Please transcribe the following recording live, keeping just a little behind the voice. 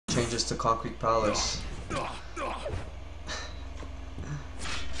changes to Concrete Palace.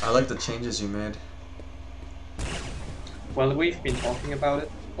 I like the changes you made. Well, we've been talking about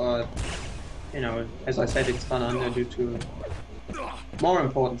it, but you know, as I said, it's gone under due to more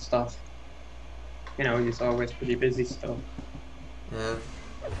important stuff. You know, he's always pretty busy still. Yeah.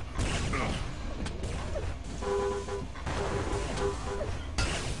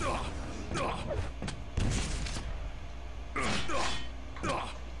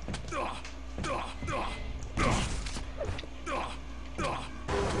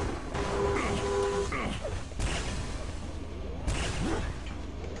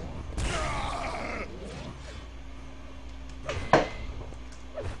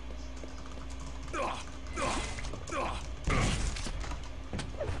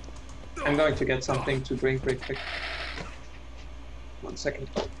 I'm going to get something to drink real quick. 1 second.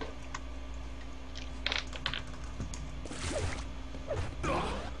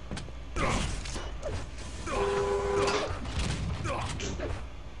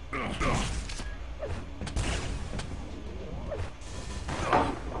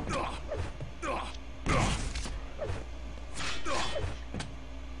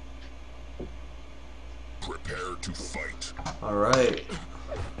 Prepare to fight. All right.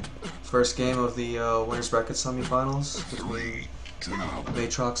 First game of the winners bracket semifinals between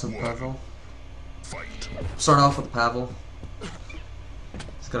Matr0x and Pavel. Fight. Starting off with Pavel.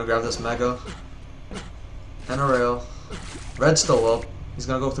 He's gonna grab this Mega and a rail. Red's still up. He's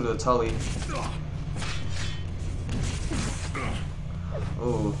gonna go through the Tully.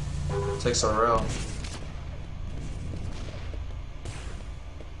 Ooh, takes a rail.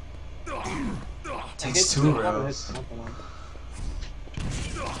 Takes 2 rails.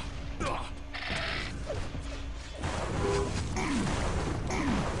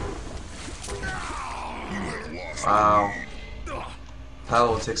 Wow.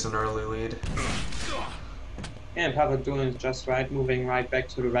 Pavel takes an early lead. Yeah, and Pavel doing it just right, moving right back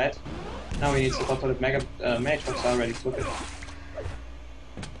to the red. Now he needs to go to the Matr0x already took it.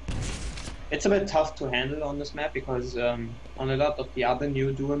 It's a bit tough to handle on this map because on a lot of the other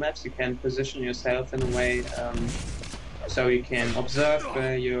new duel maps you can position yourself in a way so you can observe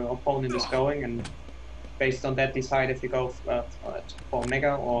where your opponent is going and based on that decide if you go for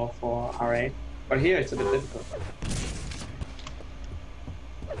Mega or for RA. But here it's a bit difficult.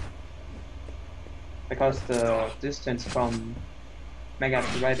 Because the distance from Mega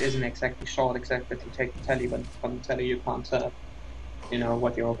to red isn't exactly short, except that you take the telly, but from the telly you can't tell, you know,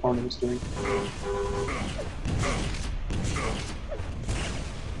 what your opponent is doing.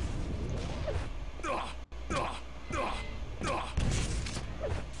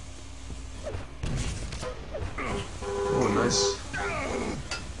 Oh, nice.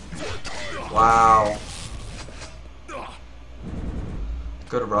 Wow.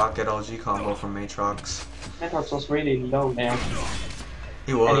 Good rocket LG combo from Matr0x. Matr0x was really low there.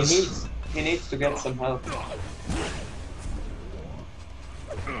 He was. And he needs to get some help.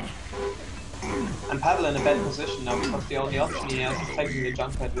 And Pavel in a bad position now because the only option he has is taking the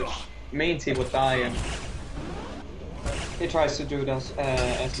jump head, which means he would die, and he tries to do this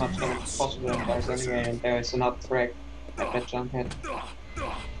as much damage as possible and dies anyway, and there is another frag at that jump head.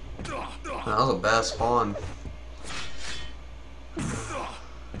 That was a bad spawn.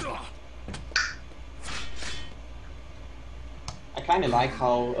 I kinda like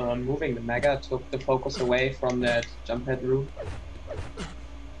how moving the Mega took the focus away from that jump head route.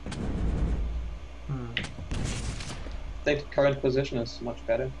 The current position is much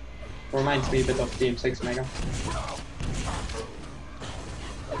better. Reminds me a bit of DM6 Mega.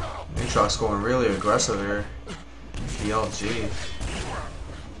 Matr0x going really aggressive here. The LG.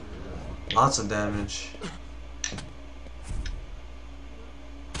 Lots of damage.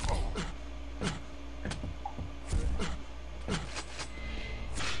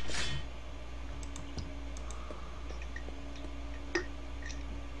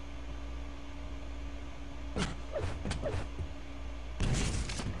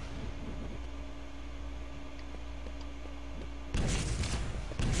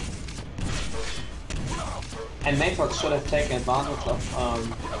 And Matr0x should have taken advantage of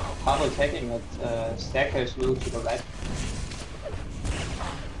Pavel taking that staircase route to the right.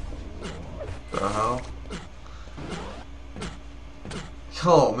 The hell?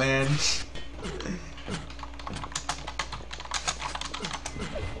 Oh man.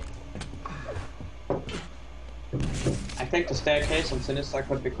 I think the staircase on Sinister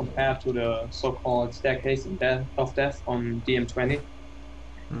could be compared to the so-called staircase of death on DM20,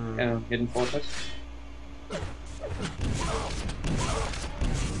 Hidden Fortress.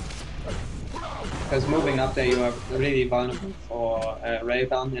 Because moving up there, you are really vulnerable for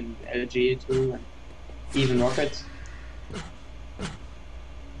railgun and LG too, and even rockets.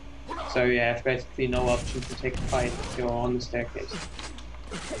 So you have basically no option to take a fight if you're on the staircase.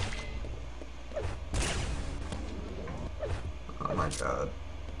 Oh my god.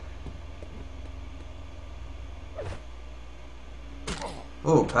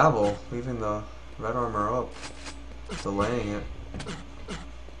 Oh, Pavel, leaving the red armor up, delaying it.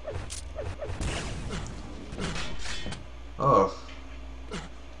 Oh.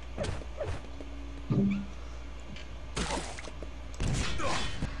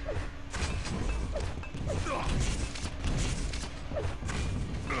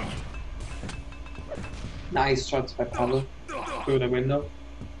 Nice shots by Pavel through the window.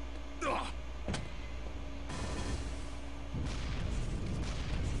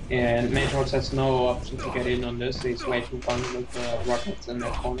 And Matr0x has no option to get in on this, he's way too vulnerable for rockets in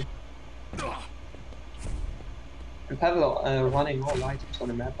that corner. And Pavel running all items on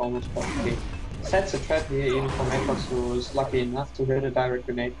the map almost perfectly. Sets a trap here even for Matr0x, who is lucky enough to hit a direct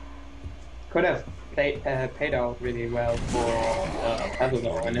grenade. Could have paid out really well for Pavel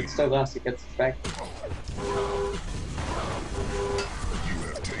though, and it still does, he gets the track. You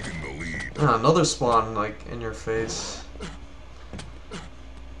have taken the lead. Ah, another spawn, like, in your face.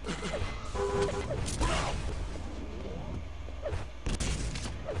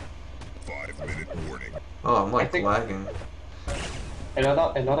 5-minute warning. Oh, I'm like I think- lagging. A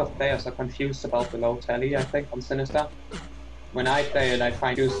lot of players are confused about the low tally, I think, on Sinister. When I play it, I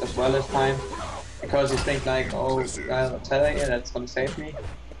find used as well as time. Because you think like, oh, tally, that's gonna save me.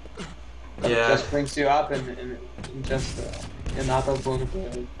 But Yeah. it just brings you up in just another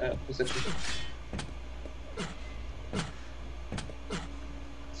vulnerable position.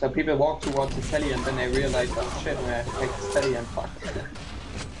 So people walk towards the telly and then they realize, oh shit, I have to take this telly and fuck.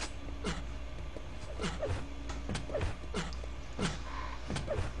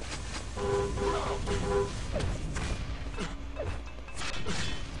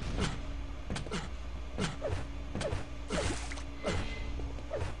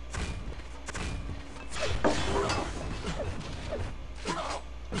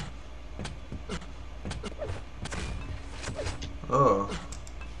 Oh.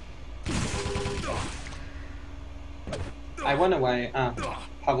 I wonder why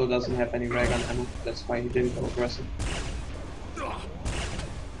Pavel doesn't have any ray gun ammo. That's why he didn't go aggressive.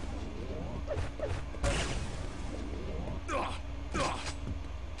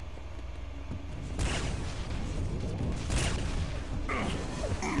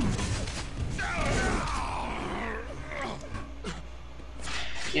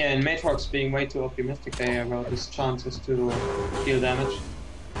 Yeah, and Matr0x being way too optimistic there about his chances to deal damage.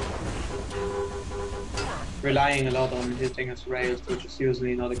 Relying a lot on hitting his rails, which is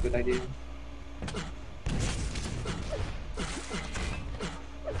usually not a good idea.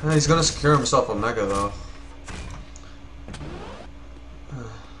 He's gonna secure himself a mega though.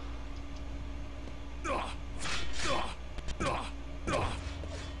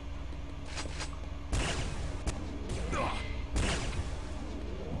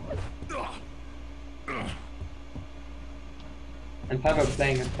 And Pavel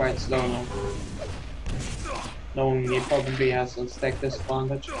playing it quite slow now. Knowing he probably has a stack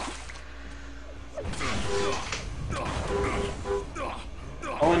disadvantage.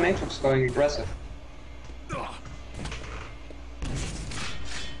 Oh, and Matr0x going aggressive.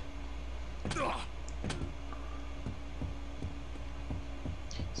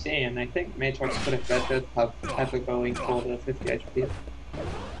 See, and I think Matr0x could have betted Pavel going for the 50 HP.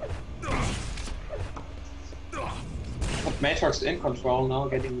 But Matr0x in control now,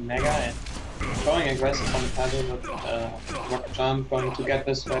 getting the mega and going aggressive on the Pavel with rocket jump, going to get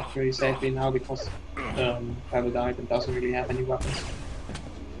this web pretty safely now because Pavel died and doesn't really have any weapons.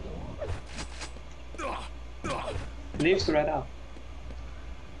 Leaves the red out.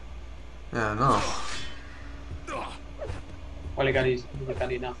 Yeah, no. Well, he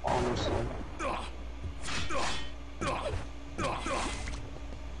got enough armor, so.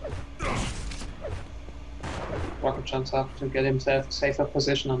 Rocket jumps up to get himself a safer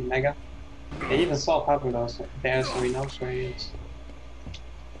position on Mega. He even saw Pavel there, so he knows where he is.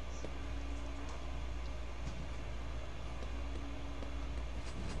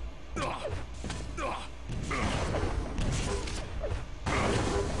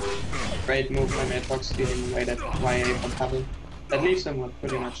 Great move by Matr0x, stealing away that YA from Pavel. That leaves him with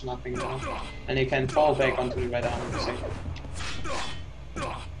pretty much nothing now, and he can fall back onto the red armor safe.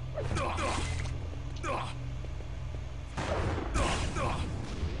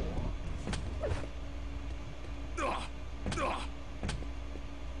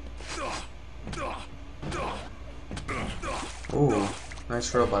 Nice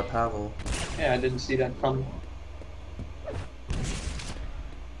throw by Pavel. Yeah, I didn't see that coming.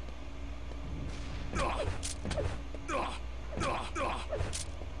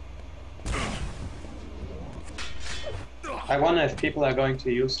 I wonder if people are going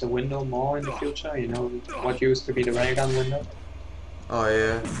to use the window more in the future, you know, what used to be the railgun window. Oh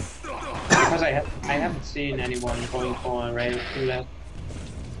yeah. Because I haven't seen anyone going for a rail through that.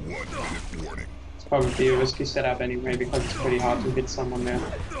 1 minute warning. It's probably a risky setup anyway, because it's pretty hard to hit someone there,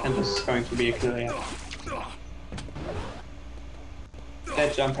 and this is going to be a kill, yeah.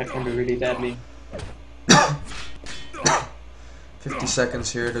 That jump head can be really deadly. 50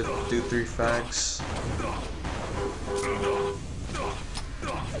 seconds here to do 3 fags.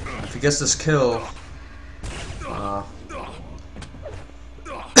 If he gets this kill,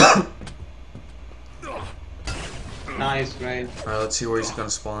 Nice, right? alright, let's see where he's gonna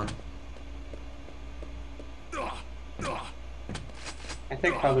spawn. I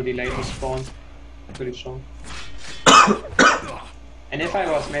think probably later spawn. Pretty sure. And if I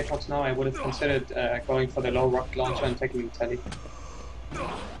was Matr0x now, I would have considered going for the low rocket launcher and taking the telly.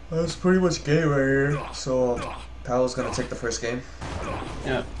 That's pretty much game right here. So Pavel's gonna take the first game.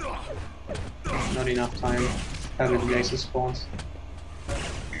 Yeah. Not enough time. Probably laser spawns.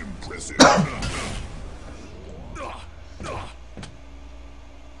 Impressive.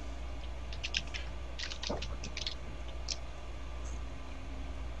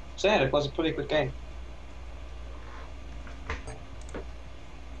 So yeah, it was a pretty good game.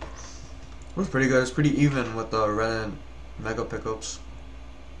 It was pretty good. It's pretty even with the red and mega pickups.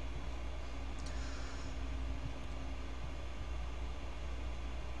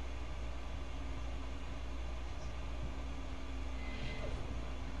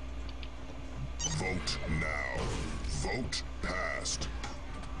 Vote now. Vote passed.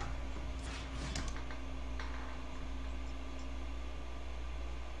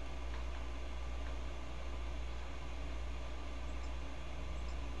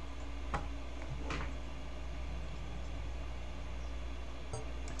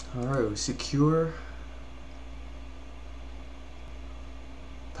 Alright, we secure.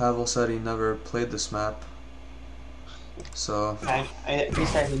 Pavel said he never played this map. So He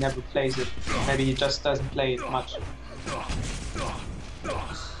said he never plays it. Maybe he just doesn't play it much.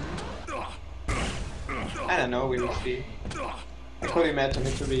 I don't know, we will see. I could imagine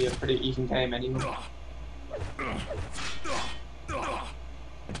it to be a pretty even game anyway.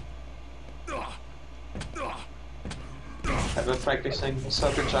 I was practicing the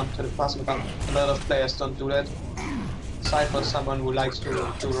circle jump to the plasma gun. A lot of players don't do that. Aside for someone who likes to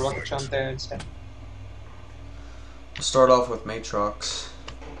do a rocket jump there instead. we'll start off with Matr0x.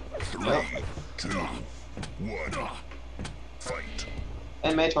 3, 2, 1. Fight.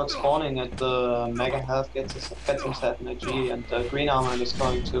 And Matr0x spawning at the Mega Health gets himself an AG, and the Green Armor is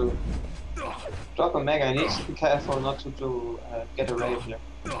going to drop a Mega. He needs to be careful not to get a raid here.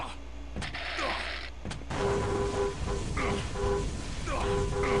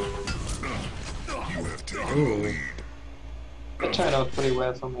 You have taken the Ooh. lead. It turned out pretty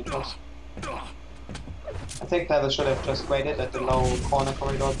well for Matr0x. I think Pavel should have just waited at the low corner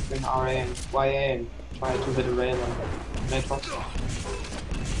corridor between RA and YA and tried to hit a rail on Matr0x.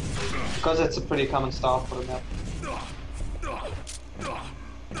 Because it's a pretty common start for the map.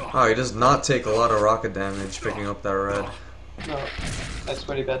 Oh, he does not take a lot of rocket damage picking up that red. No, that's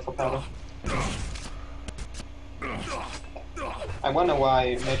really bad for Pavel. I wonder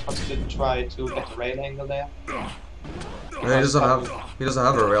why Matr0x didn't try to get the rail angle there. Yeah, he doesn't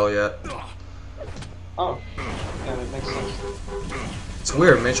have a rail yet. Oh, yeah, that makes sense. It's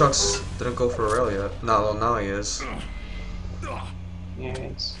weird, Matr0x didn't go for a rail yet. No, well, now he is. Yeah,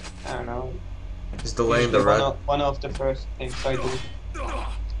 it's, I don't know. He's delaying the Usually red. one of the first things I do.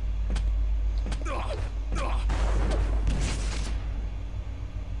 Oh,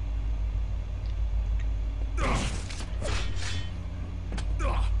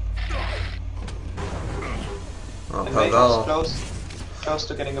 And Matr0x Pavel. close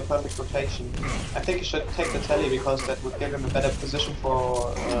to getting a perfect rotation. I think he should take the telly because that would give him a better position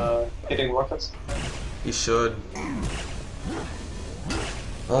for hitting rockets. He should.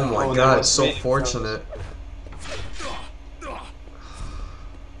 Oh my that god, was so really fortunate.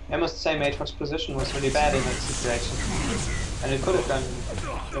 I must say Matr0x's position was really bad in that situation. And it could have done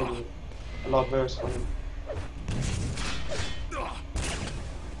really a lot worse for him.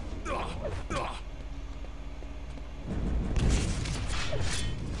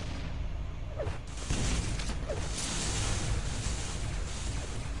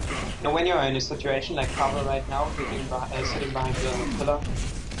 Now when you're in a situation like Pavel right now, sitting behind the pillar,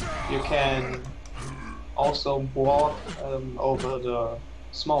 you can also walk over the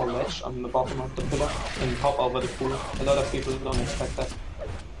small ledge on the bottom of the pillar and hop over the pool. A lot of people don't expect that.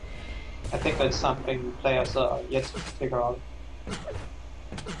 I think that's something players are yet to figure out.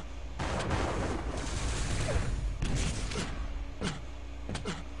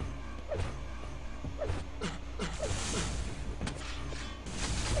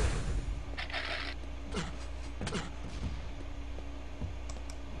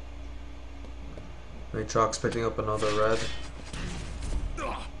 Matr0x picking up another red.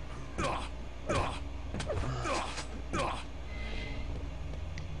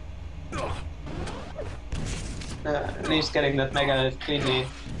 And he's getting that mega cleanly,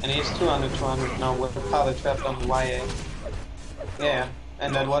 and he's 200 now with the Pavel trapped on the YA. Yeah,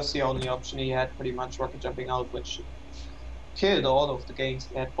 and that was the only option he had, pretty much rocket jumping out, which killed all of the gains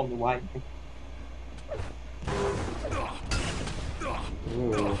he had from the YA.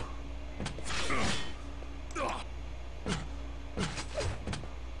 Ooh.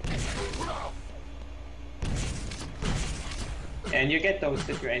 And you get those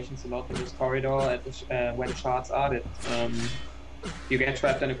situations a lot in this corridor at the, when shards are that you get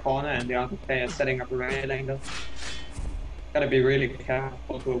trapped in a corner and the other player is setting up a rail angle. Gotta be really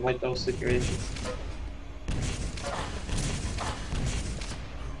careful to avoid those situations.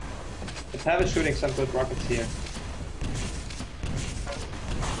 The Pavel is shooting some good rockets here.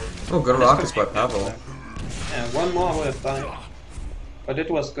 Oh, good rockets by Pavel. Yeah, one more would have done it. But it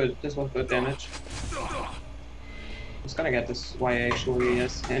was good. This was good damage. He's gonna get this YA surely,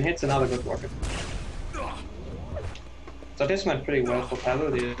 yes, and hits another good rocket. So this went pretty well for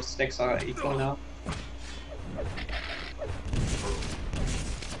Pavel, the stakes are equal now.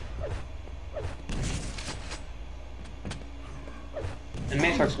 And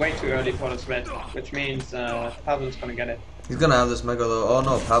Matr0x way too early for this red, which means Pavel's gonna get it. He's gonna have this mega though. Oh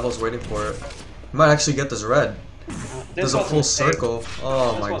no, Pavel's waiting for it. He might actually get this red. There's a full circle.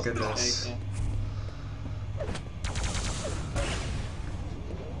 Oh my goodness. Mistake, yeah.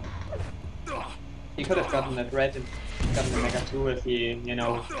 He could have gotten that red and gotten the Mega 2 if he, you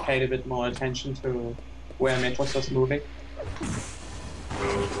know, paid a bit more attention to where Matr0x was moving.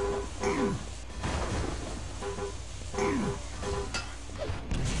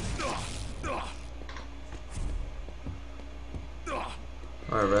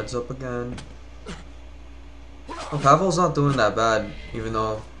 Alright, red's up again. Well, Pavel's not doing that bad, even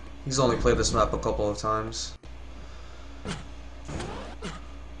though he's only played this map a couple of times.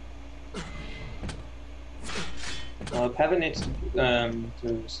 Pavel needs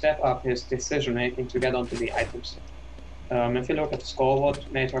to step up his decision making to get onto the items. If you look at the scoreboard,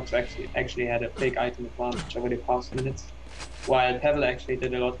 Matr0x actually had a big item advantage over the past minutes, while Pavel actually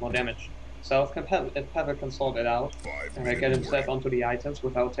did a lot more damage. So if Pavel can sort it out and get himself onto the items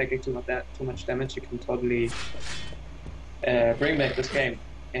without taking too much damage, he can totally bring back this game,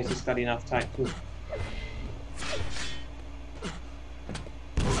 as he's got enough time to.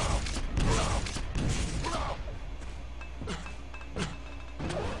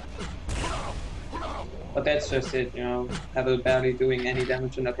 But that's just it, you know, Pavel barely doing any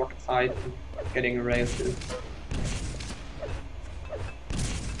damage in that rocket fight and getting a rail too.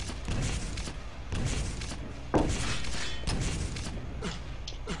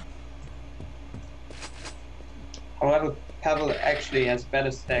 However, Pavel actually has better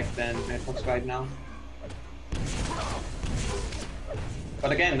stack than Matr0x right now.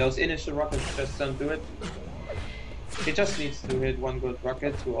 But again, those initial rockets just don't do it. He just needs to hit one good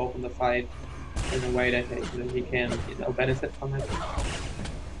rocket to open the fight in a way that he can, you know, benefit from it.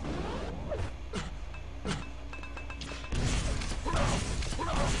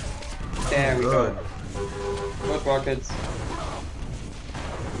 There we go. Good rockets.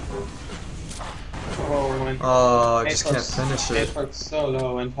 Oh, and I just can't finish it. Matr0x so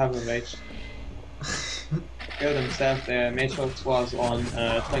low and Pavel rage. Killed himself there. Matr0x was on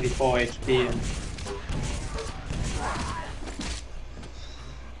 24 HP and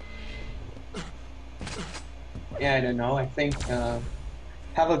yeah, I don't know. I think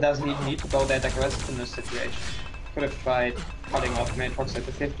Pavel doesn't even need to go that aggressive in this situation. Could have tried cutting off Matr0x at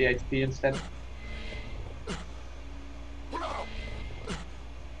the 50 HP instead.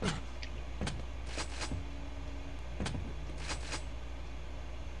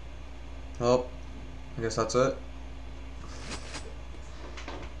 Oh, I guess that's it.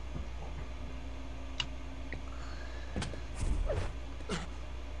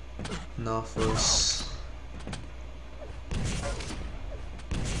 Nafus.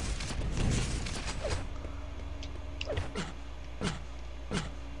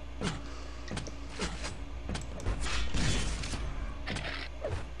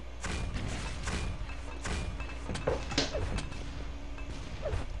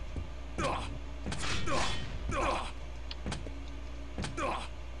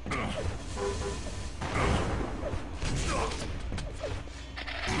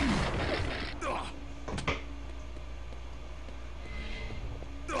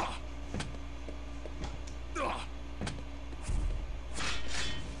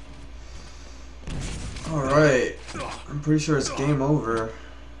 I'm pretty sure it's game over.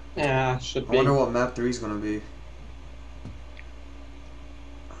 Yeah, should I be. wonder what Matr0x is gonna be.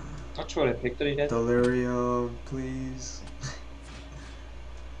 Not sure what I picked it yet. Delirium, please.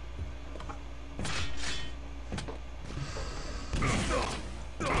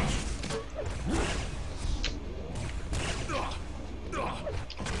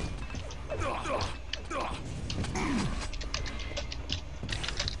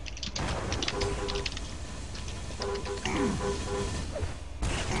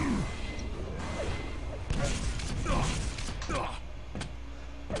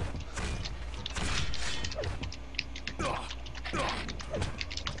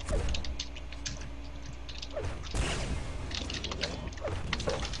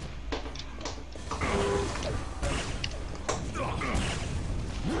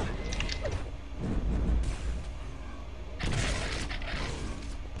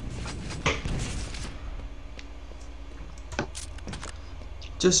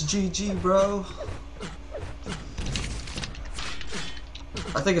 Just GG, bro.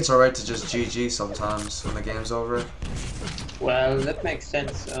 I think it's alright to just GG sometimes when the game's over. Well, that makes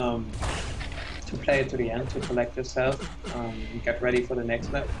sense. To play it to the end, to collect yourself, get ready for the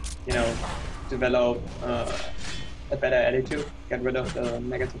next map. You know, develop a better attitude, get rid of the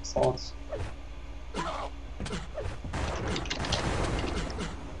negative thoughts. 1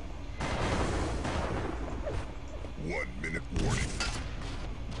 minute warning.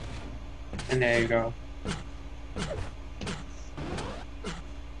 And there you go.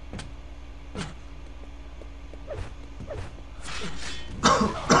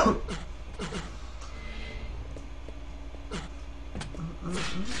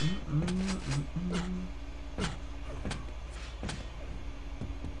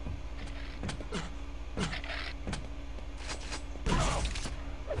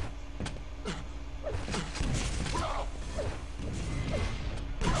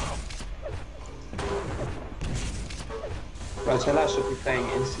 Rotella should be playing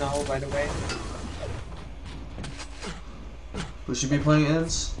Ins now, by the way. Who should be playing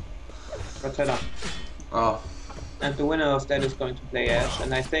Ins? Rotella. Oh. And the winner of that is going to play Ash,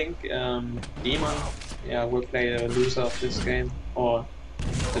 and I think Demon, yeah, will play the loser of this game, or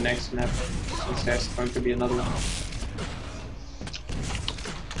the next map, since there's going to be another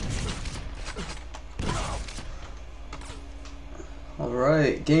one.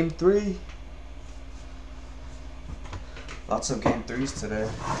 Alright, game 3. Lots of game 3s today.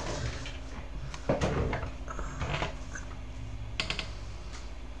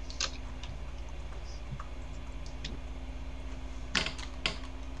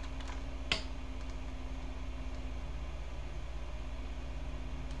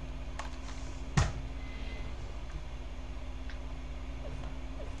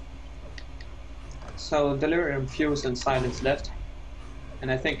 So Delirium, Fuse, and Silence left, and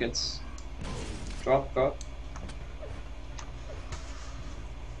I think it's drop.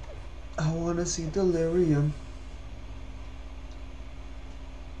 I wanna see Delirium.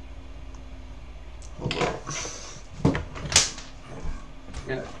 Hold on.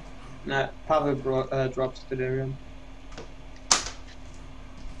 Yeah, nah, Pavel drops Delirium.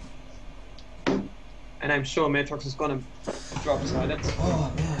 And I'm sure Matr0x is gonna drop Silence.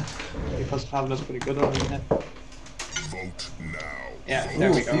 Oh man. Because Pavel is pretty good on that. Vote now. Yeah, Vote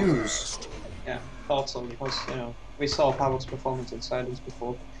there we go. Fuse. Yeah, thought so, because, you know, we saw Pavel's performance in Silence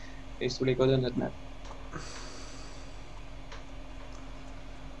before. He's really good in that map.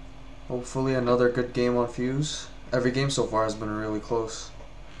 Hopefully another good game on Fuse. Every game so far has been really close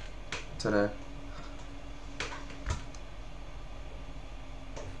today.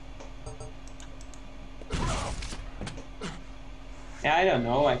 Yeah, I don't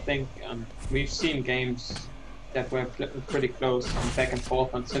know. I think we've seen games that were pretty close, back and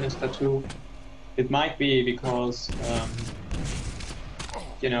forth on Sinister 2. It might be because,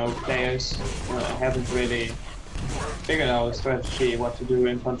 you know, players haven't really figured out a strategy, what to do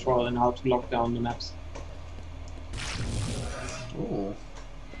in Control and how to lock down the maps. Ooh.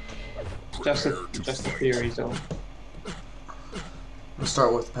 Just a theory, though. We'll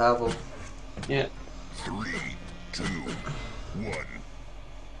start with Pavel. Yeah. 3, 2, 1.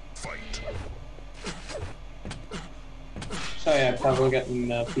 Fight. So yeah, Pavel getting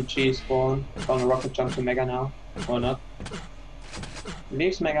PG spawn, gonna rocket jump to Mega now, or not.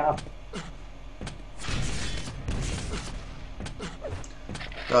 Leaves Mega up.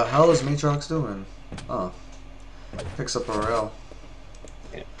 The hell is Matr0x doing? Oh. Picks up a rail.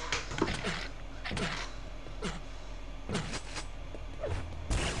 Yeah.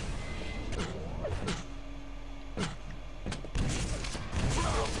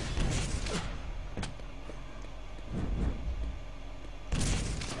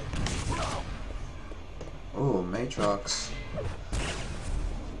 Matr0x.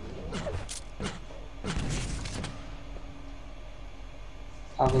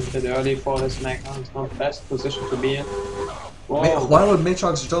 Pavel a bit early for this mech. Oh, it's not the best position to be in. Whoa. Why would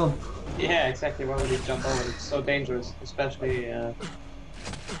Matr0x jump? Yeah, exactly. Why would he jump over? It's so dangerous, especially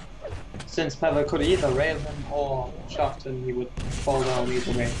since Pavel could either rail him or shaft him, he would fall down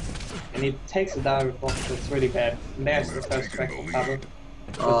either way. And he takes a direct block, that's really bad. And there's the first track for Pavel. With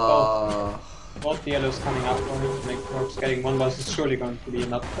both the yellows coming up for him, Matr0x getting one boss is surely going to be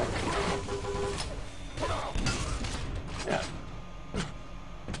another track. Yeah.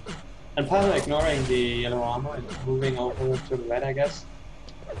 And Pavel ignoring the yellow armor and moving over to the red, I guess.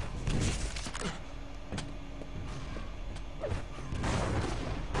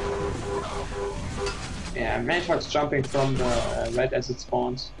 Yeah, Matr0x jumping from the red as it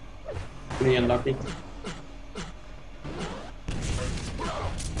spawns. Pretty unlucky.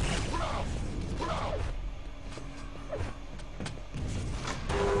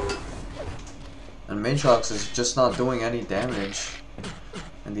 And Matr0x is just not doing any damage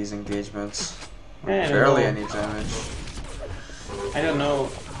in these engagements. Yeah, Barely any damage. I don't know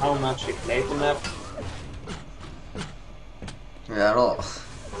how much he played the map. Yeah, at all.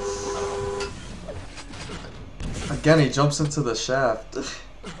 Again, he jumps into the shaft.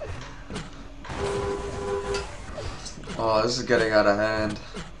 Oh, this is getting out of hand.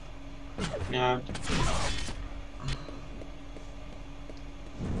 Yeah.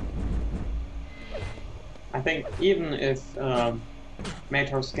 I think even if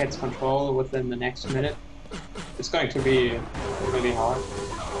Matr0x gets control within the next minute, it's going to be really hard.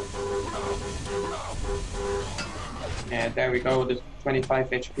 And there we go, the 25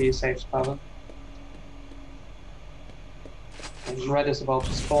 HP saves Pavel. And red is about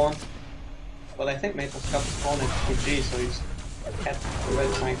to spawn. But I think Matr0x got spawned at PG, so he's at the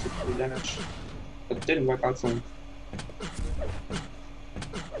red trying to do damage. But it didn't work out for him.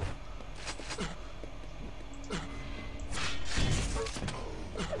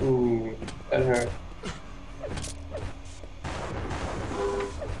 Ooh, that hurt.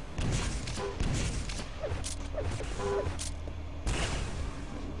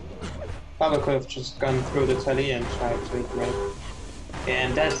 Pavel could have just gone through the telly and tried to hit red.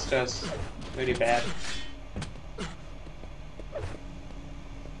 And that's just really bad.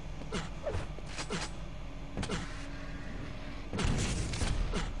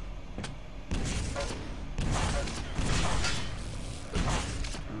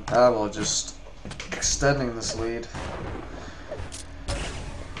 Pavel just extending this lead.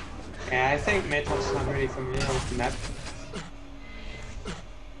 Yeah, I think Matr0x is not really familiar with the map.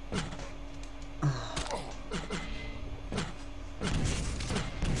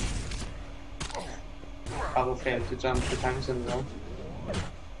 Pavel failed to jump 2 times in a row.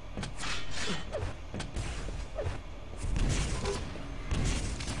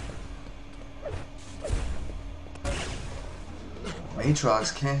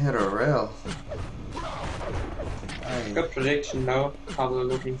 Matr0x can't hit a rail. Good prediction though. Pavel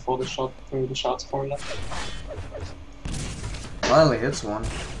looking for the shot through the shot spoiler. Finally hits one.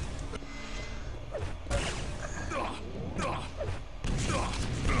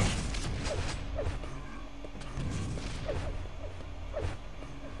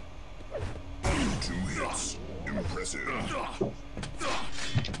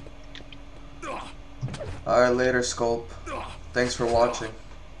 Alright, later, Sculp. Thanks for watching.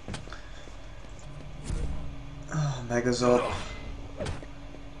 Oh, Mega's up.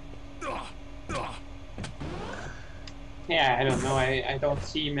 Yeah, I don't know. I don't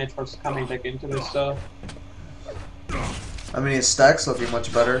see Matr0x coming back into this stuff. I mean, his stack's looking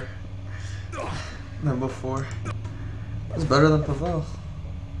much better than before. It's better than Pavel.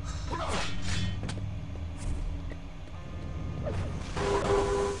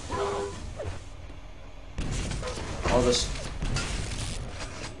 All this.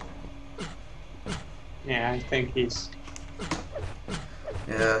 Yeah, I think he's.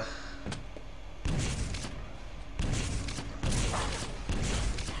 Yeah.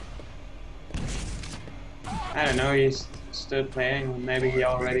 I don't know, he's still playing, or maybe he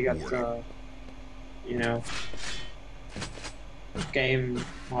already got the, you know, game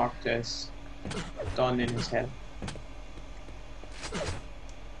marked as done in his head.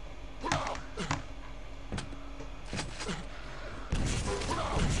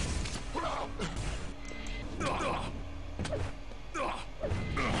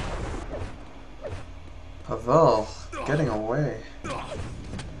 Pavel getting away.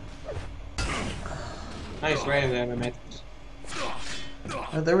 Nice raid there, Matr0x.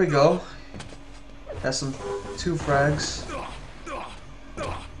 There we go. Has some 2 frags.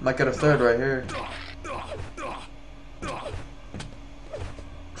 Might get a 3rd right here.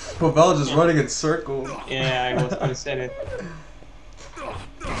 Pavel just running in circles. Yeah, I was gonna say it.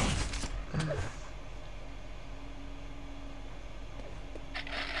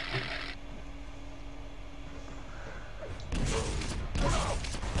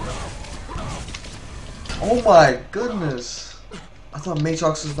 Oh my goodness! I thought Matr0x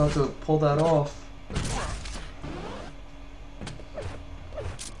was about to pull that off.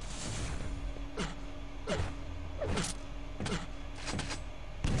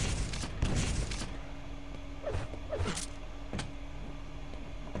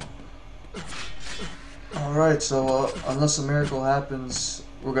 Alright, so unless a miracle happens,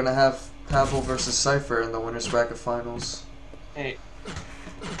 we're gonna have Pavel versus Cypher in the winners bracket finals. Hey.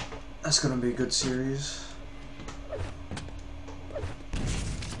 That's gonna be a good series.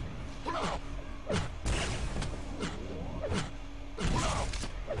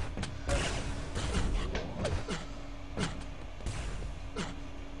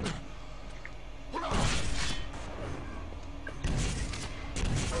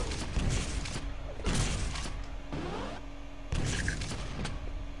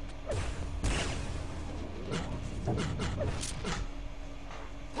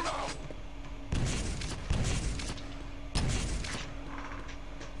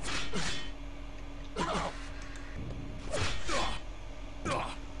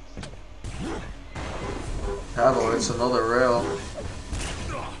 Pavel, it's another rail.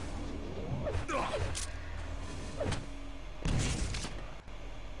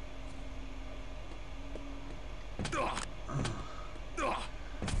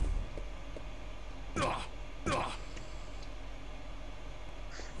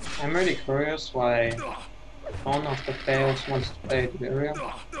 I'm really curious why none of the players wants to play Delirium.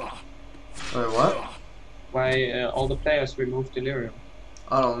 Wait, what? Why all the players removed Delirium.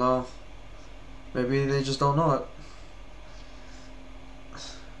 I don't know. Maybe they just don't know it.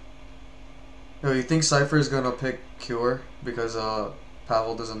 Yo, you think Cypher is gonna pick Cure because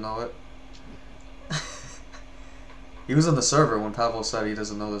Pavel doesn't know it? He was on the server when Pavel said he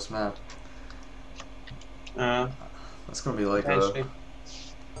doesn't know this map. That's gonna be like Potentially.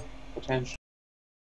 Potentially.